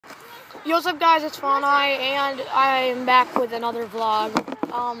Yo, what's up guys, it's Fawnai, and I'm back with another vlog.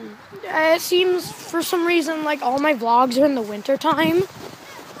 It seems for some reason like all my vlogs are in the winter time.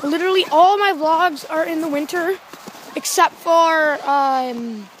 Literally all my vlogs are in the winter, except for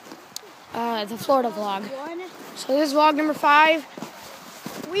the Florida vlog. So this is vlog number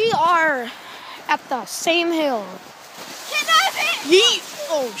 5. We are at the same hill. Yeet!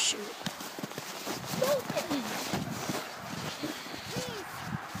 Oh shoot.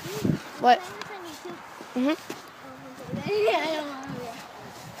 What? Hey,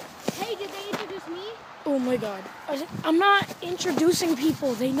 did they introduce me? Oh my god. I'm not introducing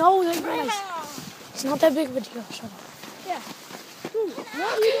people. They know that guys. It's not that big of a deal. Shut up. Yeah. What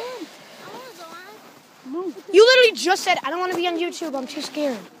are you doing? I want to go on. You literally just said, I don't want to be on YouTube. I'm too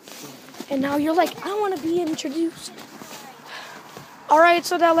scared. And now you're like, I don't want to be introduced. Alright,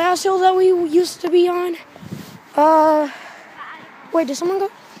 so that last hill that we used to be on. Wait, did someone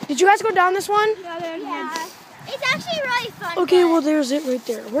go? Did you guys go down this one? Yeah. It's actually really fun. Okay, well, there's it right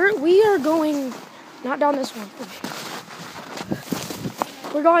there. We are going, not down this one. Okay.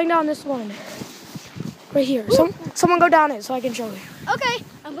 We're going down this one. Right here. Someone go down it so I can show you. Okay,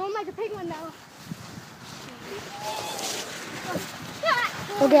 I'm going like a penguin now.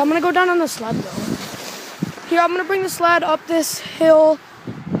 Okay, I'm going to go down on the sled, though. Here, I'm going to bring the sled up this hill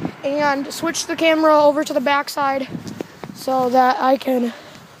and switch the camera over to the backside so that I can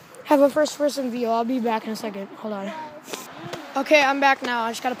have a first-person view. I'll be back in a second. Hold on. Okay, I'm back now.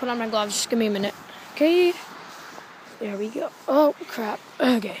 I just gotta put on my gloves. Just give me a minute. Okay. There we go. Oh, crap.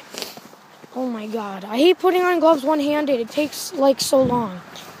 Okay. Oh, my God. I hate putting on gloves one-handed. It takes, like, so long.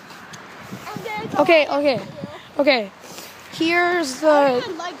 Okay. Here's the... I don't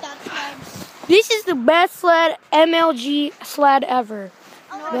even like that sled. This is the best sled, MLG sled ever.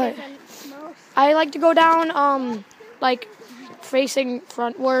 But I like to go down, like... facing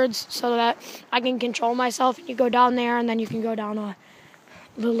frontwards so that I can control myself. You go down there and then you can go down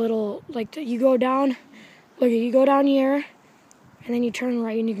the little, you go down, you go down here and then you turn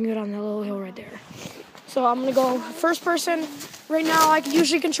right and you can go down that little hill right there. So I'm going to go first person right now. I can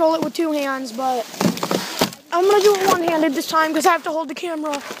usually control it with 2 hands, but I'm going to do it one-handed this time because I have to hold the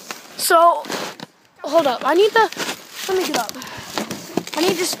camera. So, hold up. Let me get up. I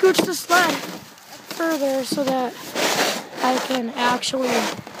need to scooch the sled further so that I can actually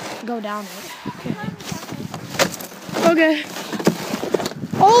go down it. Okay.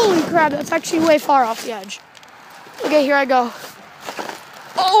 Holy crap, that's actually way far off the edge. Okay, here I go.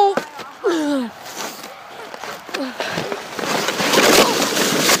 Oh!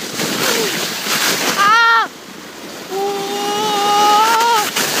 Ah!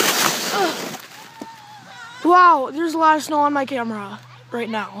 Wow, there's a lot of snow on my camera right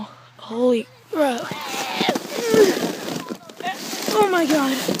now. Holy crap. Oh my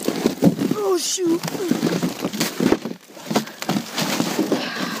god. Oh shoot.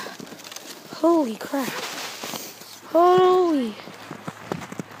 Holy crap. Holy.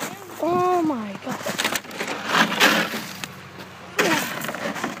 Oh my god.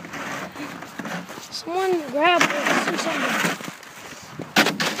 Someone grab this or something.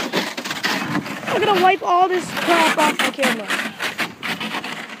 I'm gonna wipe all this crap off my camera.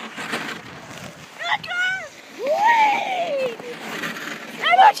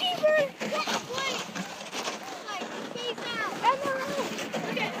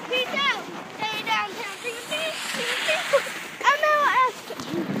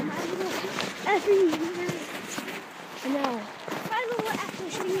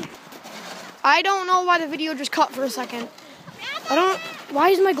 I don't know why the video just cut for a second. Why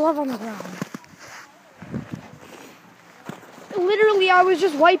is my glove on the ground? Literally, I was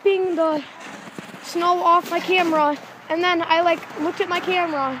just wiping the snow off my camera, and then I looked at my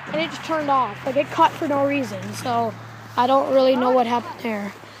camera, and it just turned off. It cut for no reason, so I don't really know what happened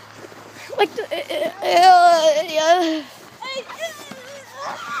there.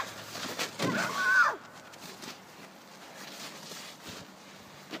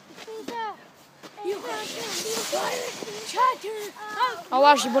 Oh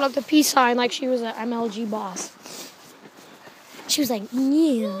wow, she put up the peace sign like she was an MLG boss. She was like,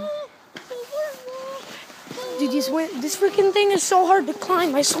 yeah. Dude, this freaking thing is so hard to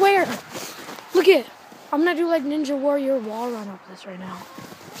climb, I swear. Look it. I'm gonna do like Ninja Warrior wall run up this right now.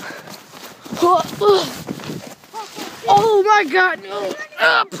 Oh my god, no.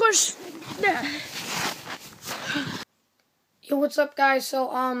 Push. Yo, what's up guys? So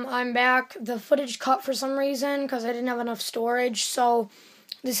I'm back. The footage cut for some reason because I didn't have enough storage. So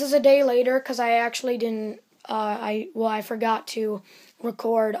this is a day later because I actually didn't I forgot to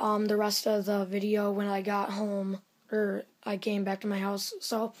record the rest of the video when I got home, or I came back to my house.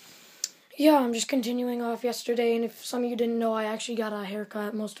 So yeah, I'm just continuing off yesterday, and if some of you didn't know, I actually got a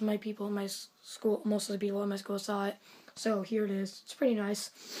haircut. Most of the people in my school saw it, so here it is. It's pretty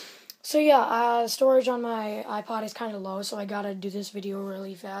nice. So yeah, storage on my iPod is kind of low, so I gotta do this video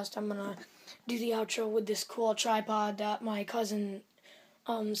really fast. I'm gonna do the outro with this cool tripod that my cousin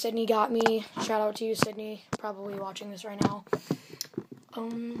Sydney got me. Shout out to you, Sydney. Probably watching this right now.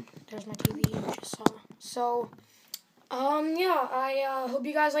 There's my TV you just saw. So, yeah, I hope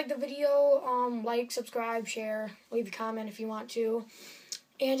you guys like the video. Like, subscribe, share, leave a comment if you want to.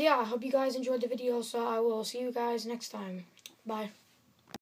 And yeah, I hope you guys enjoyed the video, so I will see you guys next time. Bye.